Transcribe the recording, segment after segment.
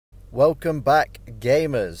Welcome back,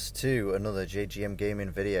 gamers, to another JGM gaming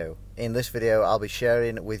video. In this video I'll be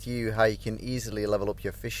sharing with you how you can easily level up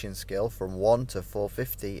your fishing skill from 1 to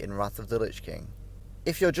 450 in Wrath of the Lich King.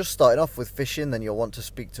 If you're just starting off with fishing, then you'll want to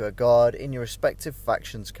speak to a guard in your respective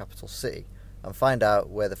faction's capital city and find out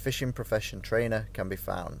where the fishing profession trainer can be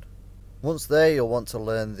found. Once there, you'll want to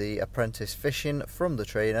learn the apprentice fishing from the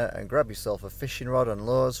trainer and grab yourself a fishing rod and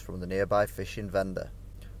lures from the nearby fishing vendor.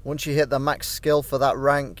 Once you hit the max skill for that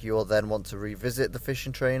rank, you'll then want to revisit the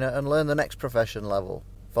fishing trainer and learn the next profession level.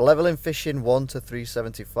 For leveling fishing 1 to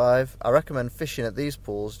 375, I recommend fishing at these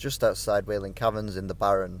pools just outside Wailing Caverns in the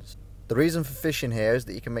Barrens. The reason for fishing here is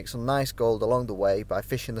that you can make some nice gold along the way by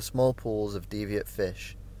fishing the small pools of deviate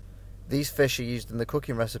fish. These fish are used in the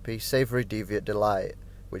cooking recipe Savoury Deviate Delight,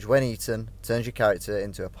 which when eaten, turns your character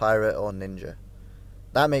into a pirate or ninja.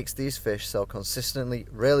 That makes these fish sell consistently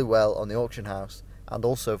really well on the auction house, and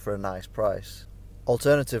also for a nice price.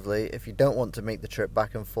 Alternatively, if you don't want to make the trip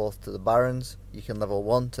back and forth to the Barrens, you can level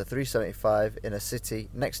 1 to 375 in a city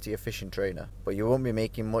next to your fishing trainer, but you won't be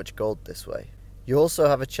making much gold this way. You also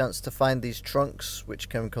have a chance to find these trunks, which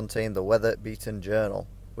can contain the Weather Beaten Journal,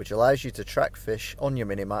 which allows you to track fish on your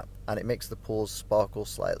minimap, and it makes the pools sparkle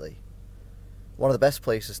slightly. One of the best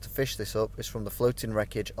places to fish this up is from the floating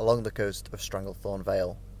wreckage along the coast of Stranglethorn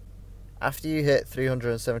Vale. After you hit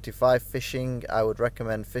 375 fishing, I would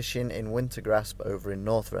recommend fishing in Wintergrasp over in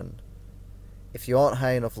Northrend. If you aren't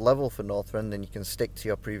high enough level for Northrend, then you can stick to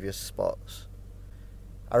your previous spots.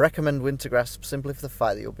 I recommend Wintergrasp simply for the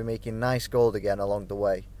fact that you'll be making nice gold again along the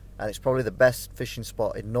way, and it's probably the best fishing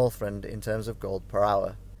spot in Northrend in terms of gold per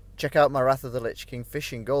hour. Check out my Wrath of the Lich King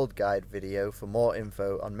fishing gold guide video for more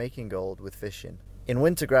info on making gold with fishing. In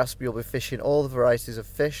Wintergrasp, you'll be fishing all the varieties of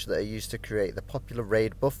fish that are used to create the popular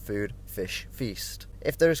raid buff food, Fish Feast.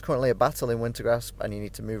 If there is currently a battle in Wintergrasp and you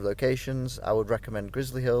need to move locations, I would recommend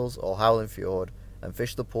Grizzly Hills or Howling Fjord and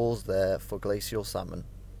fish the pools there for glacial salmon.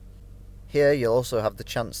 Here you'll also have the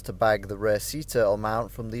chance to bag the rare sea turtle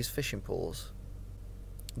mount from these fishing pools.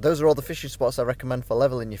 Those are all the fishing spots I recommend for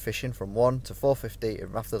leveling your fishing from 1 to 450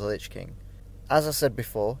 in Wrath of the Lich King. As I said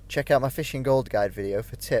before, check out my fishing gold guide video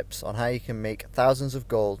for tips on how you can make thousands of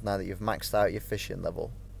gold now that you've maxed out your fishing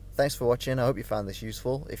level. Thanks for watching, I hope you found this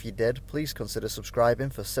useful. If you did, please consider subscribing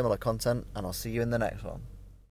for similar content, and I'll see you in the next one.